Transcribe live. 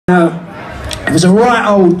It was a right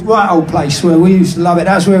old place where we used to love it.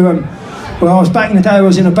 That's where I was back in the day. I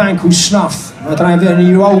was in a band called Snuff. I don't know if any of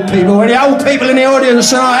you old people, any old people in the audience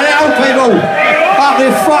tonight, any old people up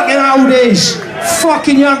there fucking oldies,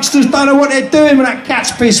 fucking youngsters don't know what they're doing with that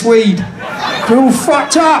cat's piss weed. They're all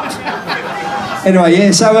fucked up. Anyway,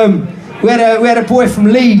 yeah. So we had a boy from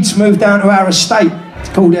Leeds moved down to our estate. It's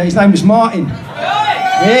called. His name was Martin.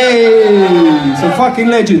 Hey, he's a fucking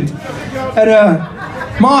legend.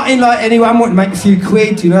 And Martin, like anyone, wanted to make a few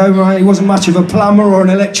quid, you know, right? He wasn't much of a plumber or an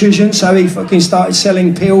electrician, so he fucking started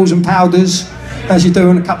selling pills and powders, as you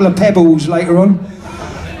do, and a couple of pebbles later on.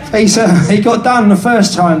 He got done the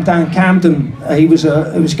first time down Camden. He was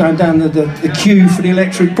going down the queue for the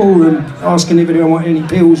electric ballroom, asking if anyone wanted any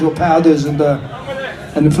pills or powders, and the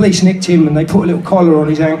police nicked him, and they put a little collar on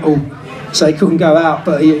his ankle, so he couldn't go out,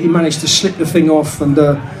 but he managed to slip the thing off, and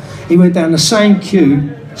he went down the same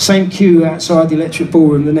queue outside the electric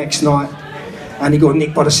ballroom the next night, and he got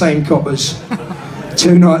nicked by the same coppers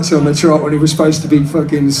 2 nights on the trot when he was supposed to be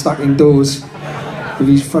fucking stuck indoors with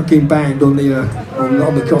his fucking band on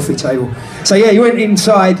the coffee table. So yeah, he went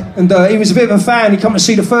inside, and he was a bit of a fan. He come to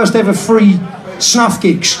see the first ever free Snuff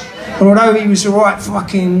gigs, and although he was a right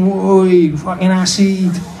fucking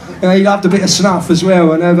acid, you know, he loved a bit of Snuff as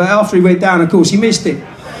well. And but after he went down, of course, he missed it.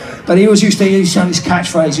 But he always used to use this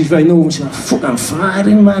catchphrase. He was very normal. He was like, "Fucking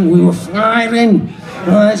firing, man. We were firing.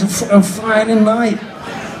 Oh, it's a fucking firing night."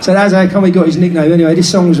 So that's how come he got his nickname. Anyway, this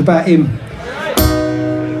song was about him.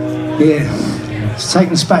 Yeah, it's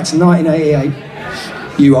taking us back to 1988.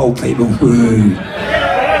 You old people. Woo.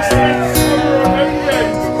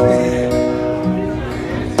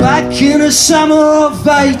 Back in the summer of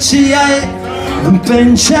 '88, and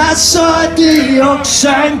bench outside the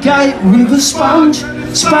Oxford Gate with a sponge,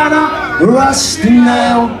 spanner, rusty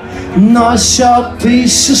nail, nice sharp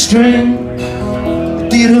piece of string.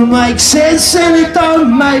 Didn't make sense and it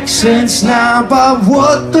don't make sense now, but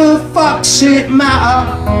what the fuck's it matter?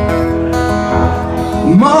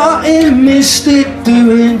 Martin missed it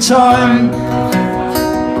doing time.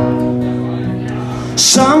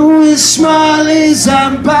 Some with smileys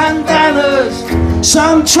and bandanas,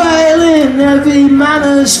 some trailing heavy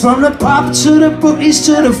manners, from the pub to the bookies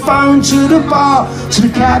to the phone to the bar to the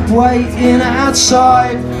cab waiting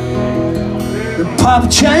outside. The pub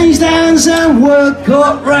changed hands and word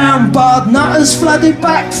got round. Barred nutters flooded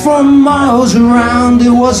back from miles around. It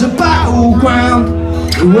was a battleground,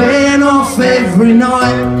 it went off every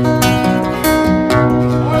night.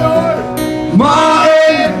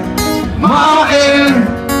 Martin,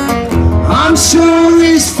 I'm sure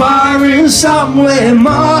he's firing somewhere.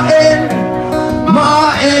 Martin,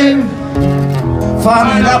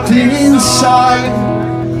 firing up inside.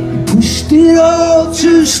 He pushed it all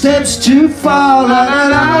 2 steps too far. La la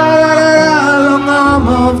la, long arm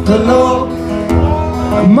of the law.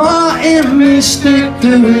 Martin missed it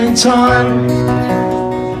doing time.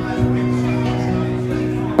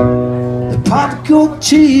 The pub got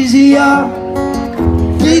cheesier,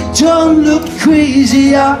 Big John looked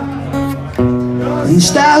queasier,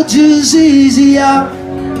 nostalgia's easier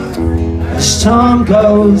as time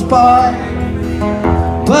goes by.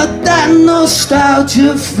 But that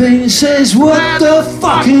nostalgia thing says, what the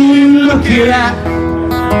fuck are you looking at?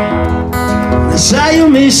 That's how you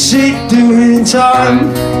miss it doing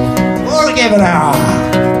time. Or give it out.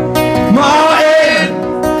 Martin,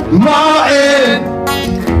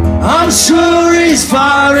 I'm sure he's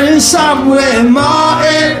firing somewhere.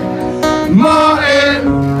 Martin,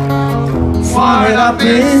 firing up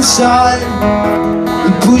inside.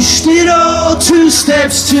 He pushed it all 2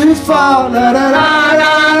 steps too far. La la la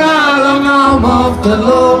la la, long arm of the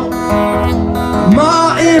law.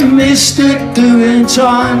 Martin missed it doing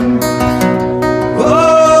time.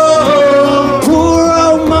 Oh, poor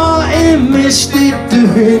old Martin missed it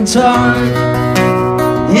doing time.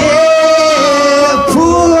 Yeah,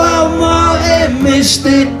 poor old Martin missed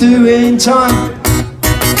it doing time.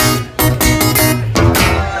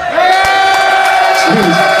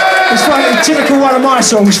 Typical one of my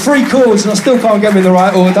songs, 3 chords, and I still can't get them in the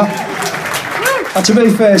right order. But to be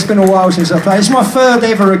fair, it's been a while since I played. It's my 3rd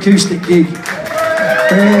ever acoustic gig.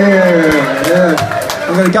 Yeah.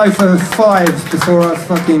 I'm going to go for 5 before I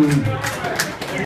fucking